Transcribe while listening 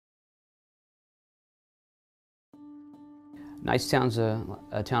Nicetown's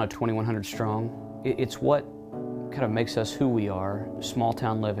a town of 2,100 strong. It's what kind of makes us who we are: small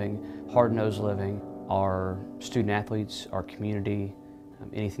town living, hard-nosed living. Our student athletes, our community,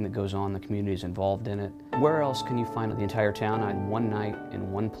 anything that goes on, the community is involved in it. Where else can you find the entire town on one night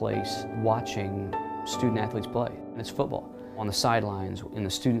in one place watching student athletes play? And it's football. On the sidelines, in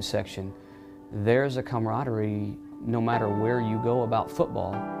the student section, there's a camaraderie no matter where you go about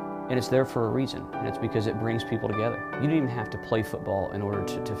football, and it's there for a reason, and it's because it brings people together. You didn't even have to play football in order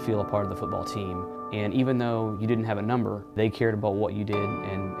to feel a part of the football team, and even though you didn't have a number, they cared about what you did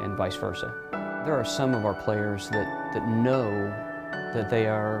and vice versa. There are some of our players that know that they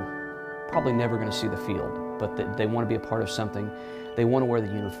are probably never going to see the field, but that they want to be a part of something. They want to wear the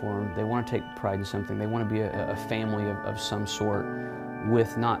uniform, they want to take pride in something, they want to be a family of some sort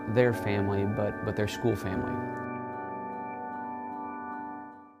with not their family, but their school family.